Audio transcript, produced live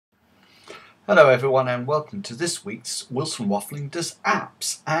Hello everyone and welcome to this week's Wilson Waffling Does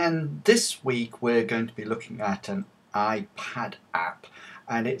Apps, and this week we're going to be looking at an iPad app,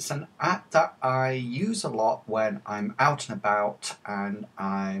 and it's an app that I use a lot when I'm out and about and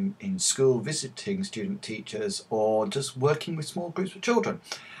I'm in school visiting student teachers or just working with small groups of children.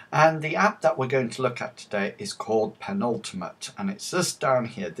 And the app that we're going to look at today is called Penultimate, and it's just down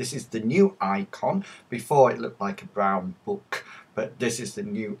here. This is the new icon. Before it looked like a brown book, but this is the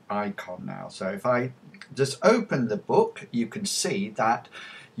new icon now. So if I just open the book, you can see that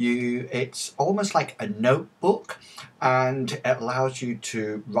it's almost like a notebook, and it allows you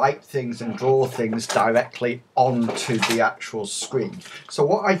to write things and draw things directly onto the actual screen. So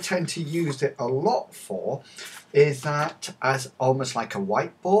what I tend to use it a lot for is that as almost like a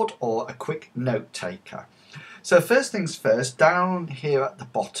whiteboard or a quick note taker. So first things first, down here at the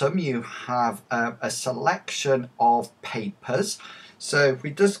bottom you have a selection of papers. So if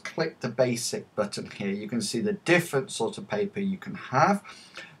we just click the basic button here, you can see the different sorts of paper you can have.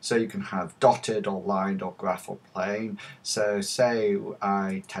 So you can have dotted or lined or graph or plain. So say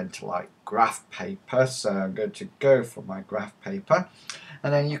I tend to like graph paper, so I'm going to go for my graph paper.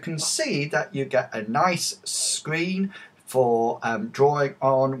 And then you can see that you get a nice screen for drawing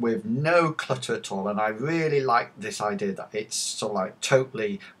on with no clutter at all, and I really like this idea that it's sort of like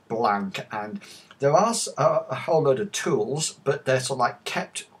totally blank, and there are a whole load of tools, but they're sort of like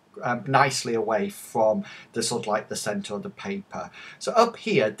kept nicely away from the sort of like the center of the paper. So up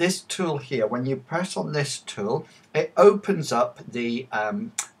here, this tool here, when you press on this tool, it opens up the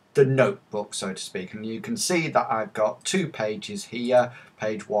notebook, so to speak, and you can see that I've got two pages here,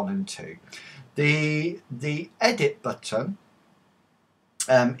 page 1 and 2. The edit button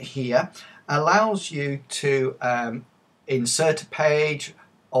here allows you to insert a page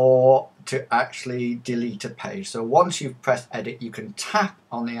or to actually delete a page. So once you've pressed edit, you can tap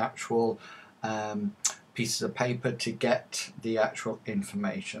on the actual pieces of paper to get the actual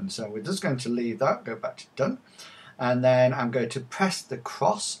information. So we're just going to leave that, go back to done, and then I'm going to press the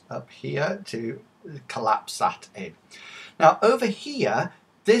cross up here to collapse that in. Now over here,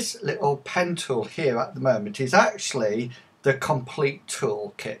 this little pen tool here at the moment is actually the complete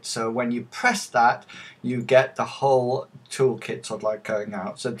toolkit. So when you press that, you get the whole toolkit sort of like going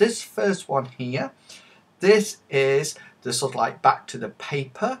out. So this first one here, this is the sort of like back to the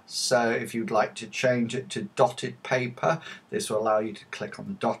paper. So if you'd like to change it to dotted paper, this will allow you to click on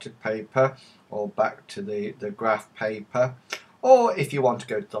the dotted paper, or back to the graph paper, or if you want to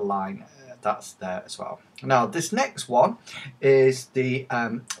go to the line, that's there as well. Now this next one is the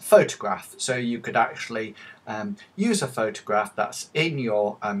photograph, so you could actually use a photograph that's in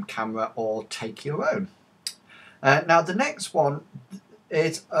your camera or take your own. Now the next one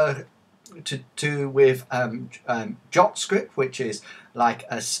is to do with JotScript, which is like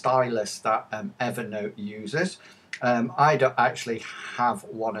a stylus that Evernote uses. I don't actually have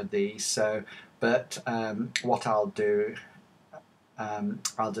one of these, so but what I'll do,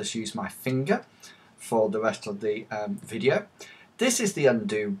 I'll just use my finger for the rest of the video. This is the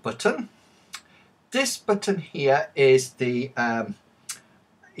undo button. This button here is the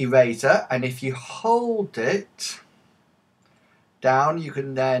eraser, and if you hold it down, you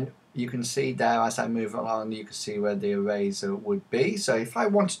can see there as I move along, you can see where the eraser would be. So if I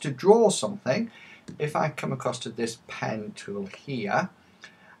wanted to draw something, if I come across to this pen tool here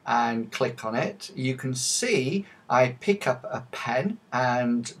and click on it, you can see I pick up a pen,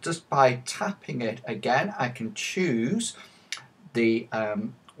 and just by tapping it again, I can choose the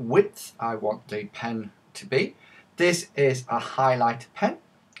width I want the pen to be. This is a highlighter pen,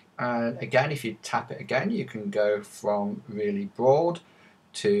 and again, if you tap it again, you can go from really broad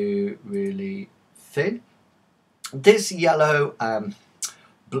to really thin. This yellow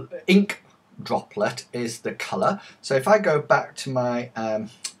ink droplet is the color. So if I go back to my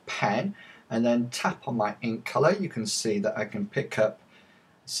pen and then tap on my ink color, you can see that I can pick up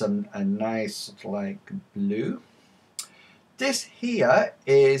a nice sort of like blue. This here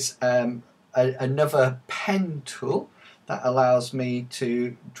is another pen tool that allows me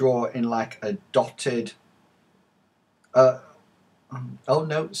to draw in like a dotted oh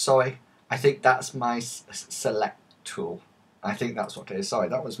no, sorry, I think that's my select tool. I think that's what it is. Sorry,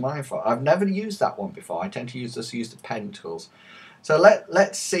 that was my fault. I've never used that one before. I tend to use the pen tools. So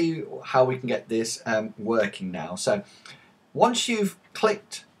let's see how we can get this working now. So once you've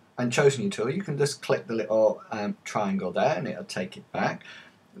clicked and chosen your tool, you can just click the little triangle there and it'll take it back.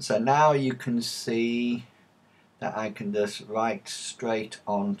 So now you can see that I can just write straight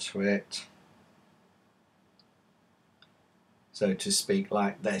onto it, so to speak,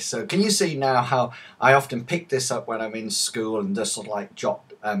 like this. So can you see now how I often pick this up when I'm in school and just sort of like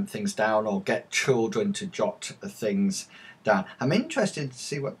jot things down or get children to jot things down. I'm interested to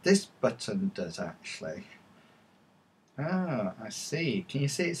see what this button does actually. Ah, I see. Can you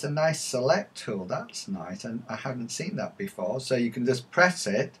see it's a nice select tool? That's nice, and I haven't seen that before. So you can just press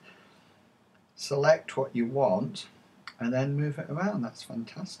it, select what you want, and then move it around. That's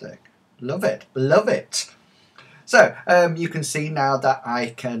fantastic. Love it, love it. So you can see now that I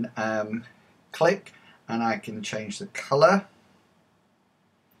can click and I can change the colour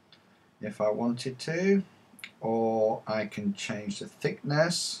if I wanted to, or I can change the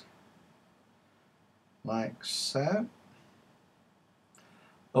thickness like so.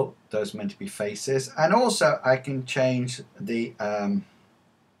 Oh, those are meant to be faces. And also I can change the,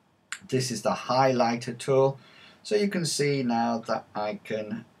 this is the highlighter tool. So you can see now that I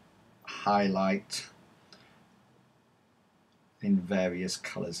can highlight in various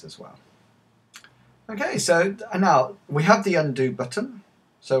colours as well. Okay, so now we have the undo button,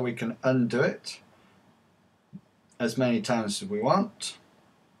 so we can undo it as many times as we want.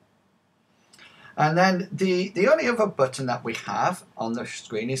 And then the only other button that we have on the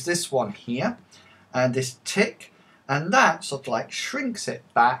screen is this one here, and this tick, and that sort of like shrinks it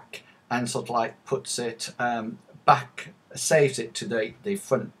back and sort of like puts it back, saves it to the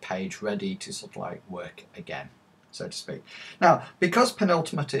front page, ready to sort of like work again, so to speak. Now, because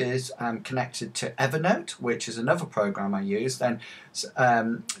Penultimate is connected to Evernote, which is another program I use, then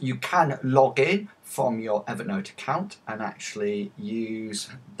you can log in from your Evernote account and actually use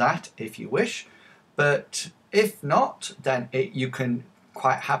that if you wish. But if not, then you can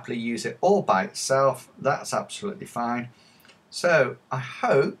quite happily use it all by itself. That's absolutely fine. So I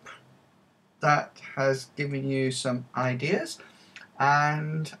hope that has given you some ideas,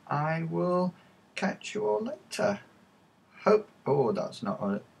 and I will catch you all later. Hope, oh, that's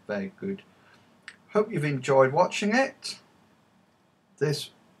not very good. Hope you've enjoyed watching it. This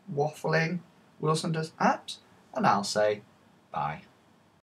Waffling Wilson Does Apps, and I'll say bye.